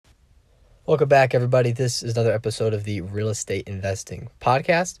Welcome back, everybody. This is another episode of the Real Estate Investing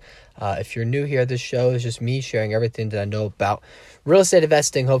Podcast. If you're new here, this show is just me sharing everything that I know about real estate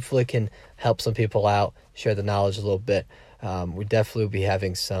investing. Hopefully, it can help some people out, share the knowledge a little bit. We definitely will be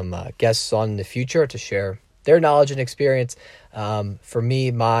having some guests on in the future to share their knowledge and experience. For me,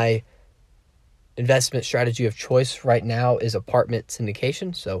 my investment strategy of choice right now is apartment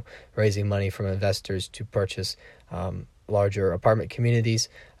syndication, so raising money from investors to purchase larger apartment communities.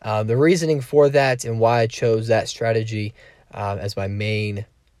 The reasoning for that and why I chose that strategy as my main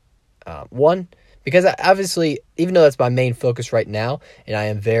one, because obviously, even though that's my main focus right now, and I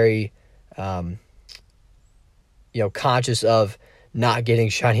am very, conscious of not getting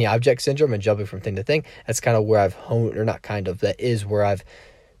shiny object syndrome and jumping from thing to thing, that's kind of where I've honed, or not kind of, that is where I've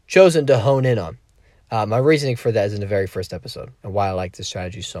chosen to hone in on. My reasoning for that is in the very first episode and why I like this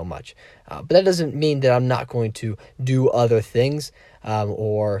strategy so much. But that doesn't mean that I'm not going to do other things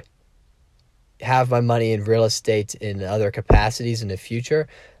or have my money in real estate in other capacities in the future.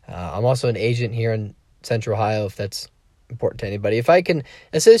 I'm also an agent here in Central Ohio, if that's important to anybody. If I can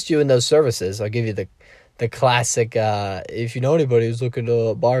assist you in those services, I'll give you the classic, if you know anybody who's looking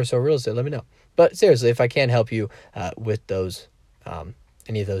to buy or sell real estate, let me know. But seriously, if I can help you with those,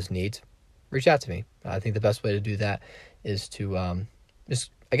 any of those needs, reach out to me. I think the best way to do that is to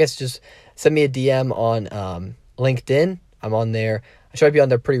just send me a DM on LinkedIn. I'm on there. I try to be on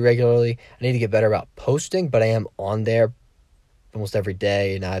there pretty regularly. I need to get better about posting, but I am on there almost every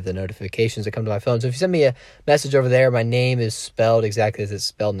day, and I have the notifications that come to my phone. So if you send me a message over there, my name is spelled exactly as it's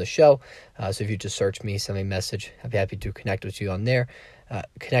spelled in the show. So if you just search me, send me a message, I'd be happy to connect with you on there. Sorry,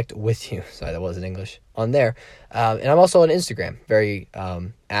 that wasn't English. On there. And I'm also on Instagram, very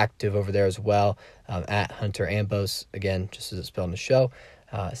active over there as well, at Hunter Ambos, again, just as it's spelled in the show.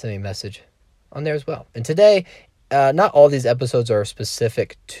 Send me a message on there as well. And today, not all these episodes are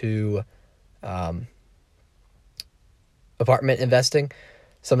specific to apartment investing.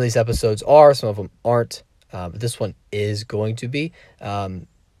 Some of these episodes are, some of them aren't. But this one is going to be. And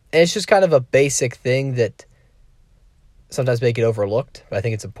it's just kind of a basic thing that sometimes may get overlooked, but I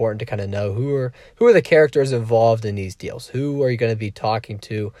think it's important to kind of know who are the characters involved in these deals. Who are you going to be talking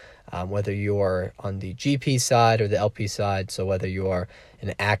to, whether you're on the GP side or the LP side. So whether you are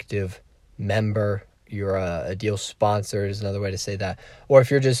an active member, you're a deal sponsor is another way to say that, or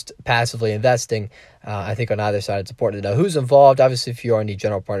if you're just passively investing. I think on either side, it's important to know who's involved. Obviously, if you're on the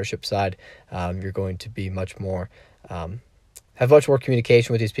general partnership side, you're going to be have much more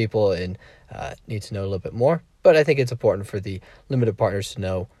communication with these people and need to know a little bit more. But I think it's important for the limited partners to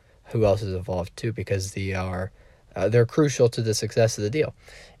know who else is involved too, because they're crucial to the success of the deal.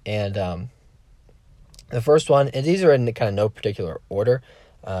 And the first one, and these are in kind of no particular order,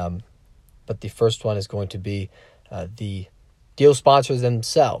 but the first one is going to be the deal sponsors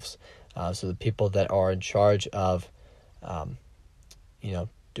themselves. So the people that are in charge of, doing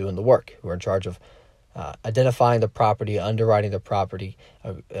the work, who are in charge of identifying the property, underwriting the property,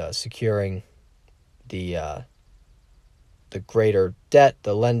 securing the greater debt,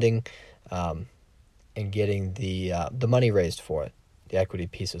 the lending, and getting the money raised for it, the equity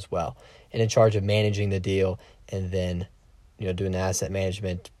piece as well, and in charge of managing the deal, and then doing the asset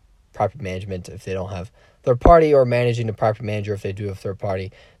management, property management if they don't have third party, or managing the property manager if they do have third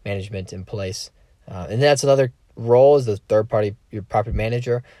party management in place. And that's another role, is the third party, your property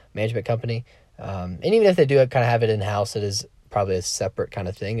manager, management company. And even if they do kind of have it in house, it is probably a separate kind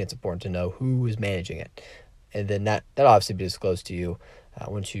of thing. It's important to know who is managing it. And then that'll obviously be disclosed to you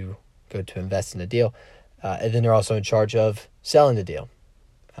once you go to invest in the deal. And then they're also in charge of selling the deal.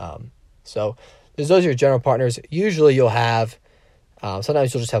 So those are your general partners. Usually you'll have,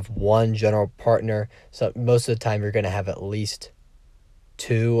 sometimes you'll just have one general partner. So most of the time you're going to have at least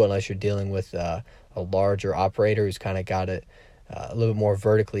two, unless you're dealing with a larger operator who's kind of got it a little bit more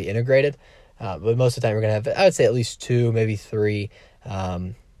vertically integrated. But most of the time you're going to have, I would say, at least two, maybe three.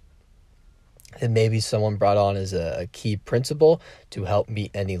 And maybe someone brought on as a key principal to help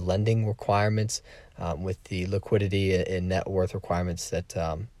meet any lending requirements with the liquidity and net worth requirements that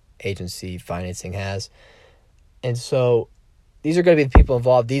agency financing has. And so these are going to be the people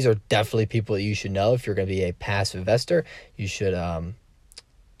involved. These are definitely people that you should know. If you're going to be a passive investor, you should, have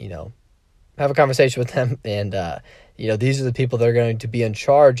a conversation with them. And, these are the people that are going to be in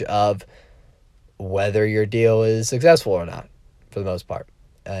charge of whether your deal is successful or not, for the most part.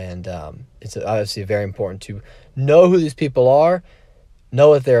 And it's obviously very important to know who these people are, know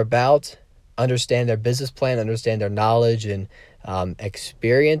what they're about, understand their business plan, understand their knowledge and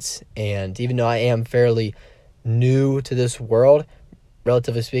experience. And even though I am fairly new to this world,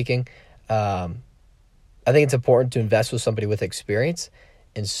 relatively speaking, I think it's important to invest with somebody with experience.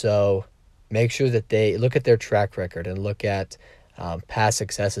 And so make sure that they look at their track record and look at past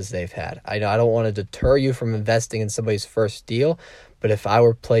successes they've had. I know I don't want to deter you from investing in somebody's first deal, but if I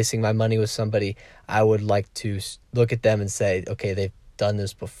were placing my money with somebody, I would like to look at them and say, okay, they've done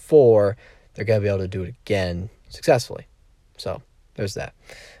this before, they're going to be able to do it again successfully. So there's that.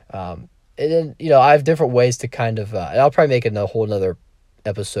 And then, I have different ways to kind of, and I'll probably make a whole nother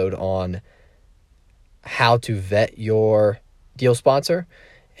episode on how to vet your deal sponsor.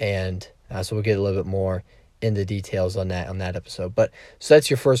 And so we'll get a little bit more in the details on that episode. But so that's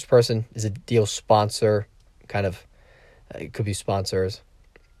your first person, is a deal sponsor, kind of, it could be sponsors.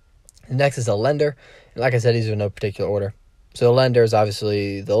 The next is a lender. And like I said, these are in no particular order. So the lender is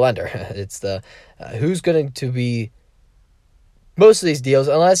obviously the lender. It's the who's going to be, most of these deals,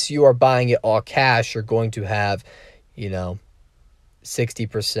 unless you are buying it all cash, you're going to have, 60%,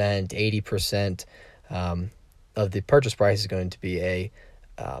 80% of the purchase price is going to be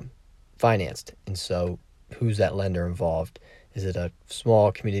financed. And so who's that lender involved? Is it a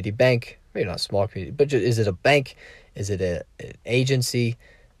small community bank? Maybe not a small community, but is it a bank? Is it an agency?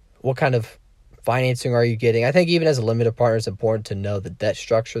 What kind of financing are you getting? I think even as a limited partner, it's important to know the debt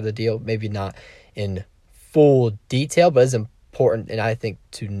structure of the deal. Maybe not in full detail, but it's important, and I think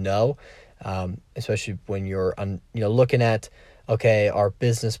to know, especially when you're looking at, okay, our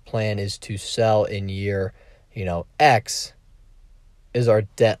business plan is to sell in year, X. Is our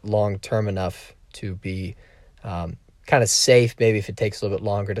debt long term enough to be kind of safe, maybe if it takes a little bit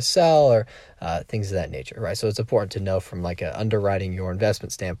longer to sell, or things of that nature, right? So it's important to know from like a underwriting your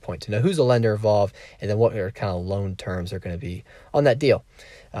investment standpoint, to know who's a lender involved, and then what kind of loan terms are going to be on that deal.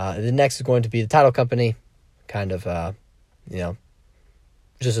 The next is going to be the title company, kind of,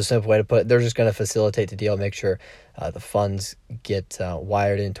 just a simple way to put it. They're just going to facilitate the deal, make sure the funds get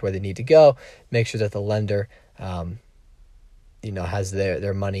wired into where they need to go, make sure that the lender has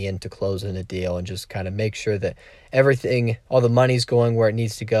their money in to close in a deal, and just kind of make sure that everything, all the money's going where it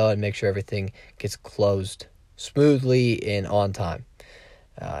needs to go, and make sure everything gets closed smoothly and on time.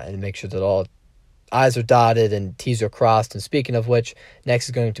 And make sure that all I's are dotted and T's are crossed. And speaking of which, next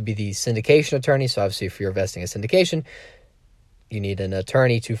is going to be the syndication attorney. So obviously if you're investing in syndication, you need an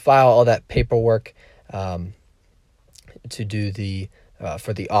attorney to file all that paperwork to do the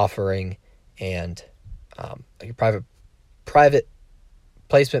for the offering, and like a private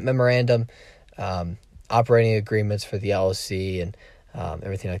placement memorandum, operating agreements for the LLC, and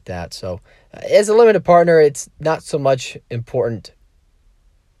everything like that. So as a limited partner, it's not so much important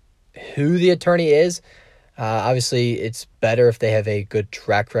who the attorney is. Obviously, it's better if they have a good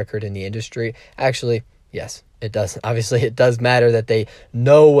track record in the industry. Actually, yes, it does. Obviously, it does matter that they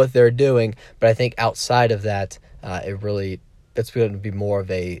know what they're doing, but I think outside of that, it's going to be more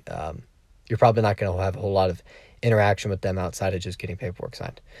of a, you're probably not going to have a whole lot of interaction with them outside of just getting paperwork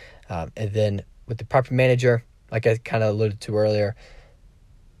signed. And then with the property manager, like I kind of alluded to earlier,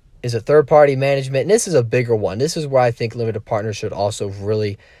 is a third-party management. And this is a bigger one. This is where I think limited partners should also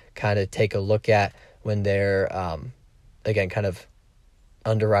really kind of take a look at when they're, again, kind of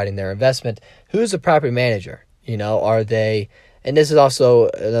underwriting their investment. Who's the property manager? Are they, and this is also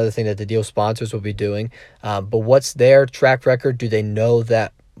another thing that the deal sponsors will be doing, but what's their track record? Do they know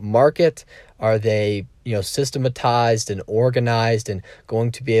that market? Are they, systematized and organized and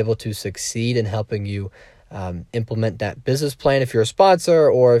going to be able to succeed in helping you implement that business plan if you're a sponsor,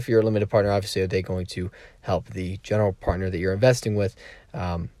 or if you're a limited partner, obviously, are they going to help the general partner that you're investing with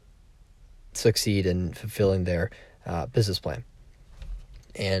succeed in fulfilling their business plan?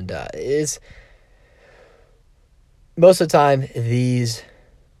 And most of the time, these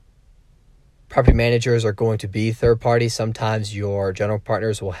property managers are going to be third party. Sometimes your general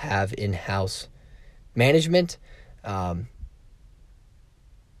partners will have in-house management. They're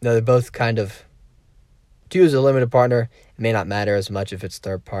both kind of, to use a limited partner, it may not matter as much if it's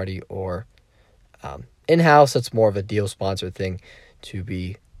third party or in-house. That's more of a deal sponsor thing to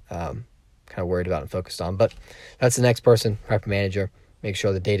be kind of worried about and focused on. But that's the next person, property manager. Make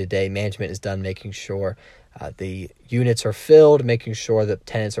sure the day-to-day management is done, making sure the units are filled, making sure that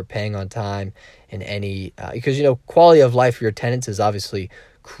tenants are paying on time, and any because quality of life for your tenants is obviously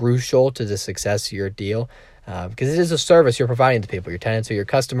crucial to the success of your deal, because it is a service you're providing to people. Your tenants are your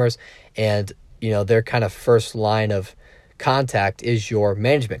customers, and their kind of first line of contact is your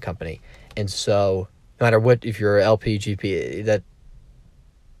management company. And so no matter what, if you're LP, GP,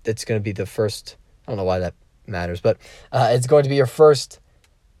 that's going to be the first. I don't know why that matters, but it's going to be your first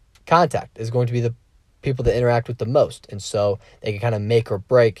contact. It's going to be the people that interact with the most, and so they can kind of make or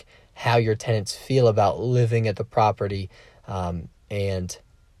break how your tenants feel about living at the property and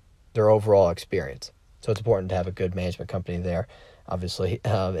their overall experience. So it's important to have a good management company there, obviously.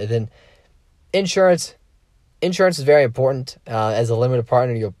 And then Insurance is very important. As a limited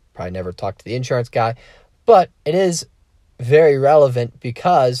partner, you'll probably never talk to the insurance guy, but it is very relevant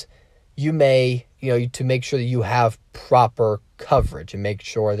because you may, to make sure that you have proper coverage and make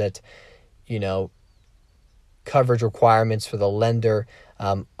sure that, coverage requirements for the lender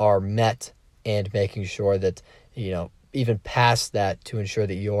are met, and making sure that, even past that, to ensure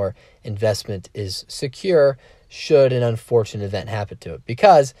that your investment is secure should an unfortunate event happen to it.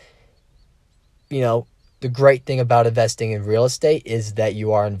 Because, the great thing about investing in real estate is that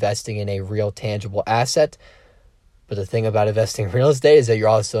you are investing in a real tangible asset. But the thing about investing in real estate is that you're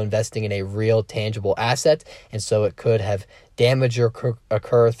also investing in a real tangible asset. And so it could have damage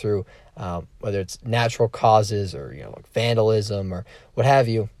occur through whether it's natural causes or, like vandalism or what have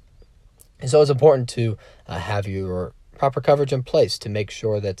you. And so it's important to have your proper coverage in place to make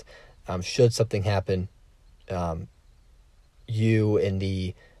sure that should something happen, you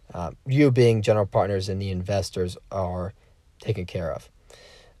being general partners and the investors are taken care of.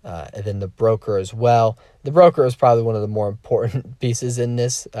 And then the broker as well. The broker is probably one of the more important pieces in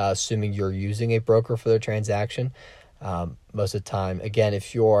this, assuming you're using a broker for their transaction. Most of the time, again,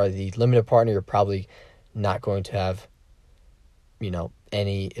 if you're the limited partner, you're probably not going to have,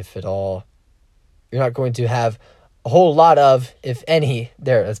 any, if at all, you're not going to have a whole lot of, if any,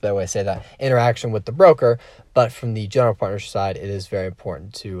 that's a better way to say that, interaction with the broker. But from the general partner side, it is very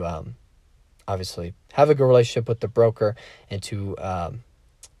important to obviously have a good relationship with the broker and to,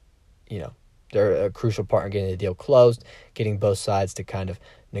 they're a crucial part in getting the deal closed, getting both sides to kind of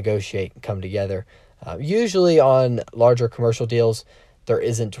negotiate and come together. Usually on larger commercial deals, there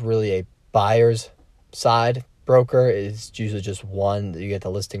isn't really a buyer's side broker. It's usually just one. You get the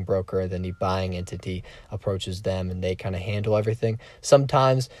listing broker, and then the buying entity approaches them, and they kind of handle everything.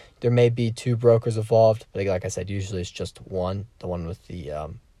 Sometimes there may be two brokers involved, but like I said, usually it's just one, the one with the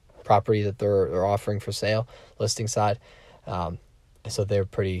property that they're offering for sale, listing side. So they're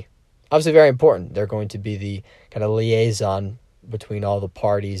obviously very important. They're going to be the kind of liaison between all the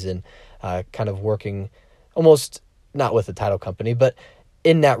parties and kind of working almost not with the title company, but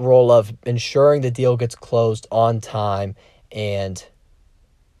in that role of ensuring the deal gets closed on time and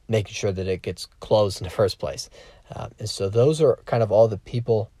making sure that it gets closed in the first place. And so those are kind of all the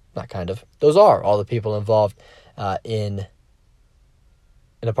people, those are all the people involved in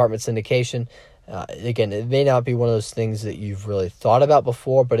an apartment syndication. Again, it may not be one of those things that you've really thought about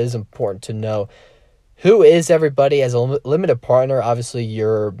before, but it is important to know who is everybody. As a limited partner, obviously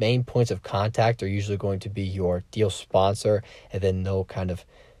your main points of contact are usually going to be your deal sponsor, and then they'll kind of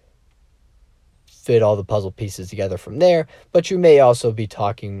fit all the puzzle pieces together from there. But you may also be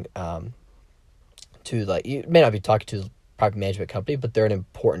talking you may not be talking to the property management company, but they're an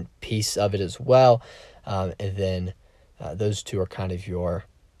important piece of it as well. And then those two are kind of your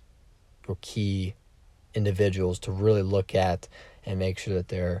key individuals to really look at and make sure that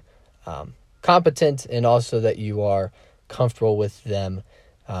they're competent, and also that you are comfortable with them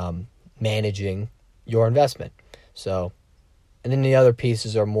managing your investment. So, and then the other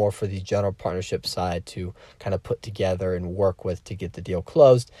pieces are more for the general partnership side to kind of put together and work with to get the deal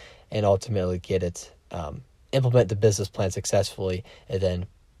closed and ultimately get it, implement the business plan successfully. And then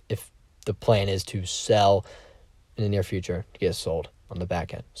if the plan is to sell in the near future, to get it sold on the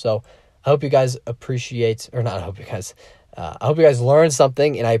back end. So I hope you guys I hope you guys learned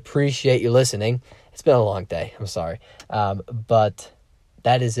something, and I appreciate you listening. It's been a long day. I'm sorry. But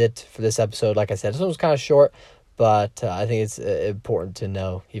that is it for this episode. Like I said, this one was kind of short, but I think it's important to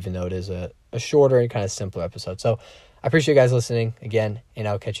know, even though it is a shorter and kind of simpler episode. So I appreciate you guys listening again, and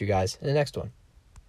I'll catch you guys in the next one.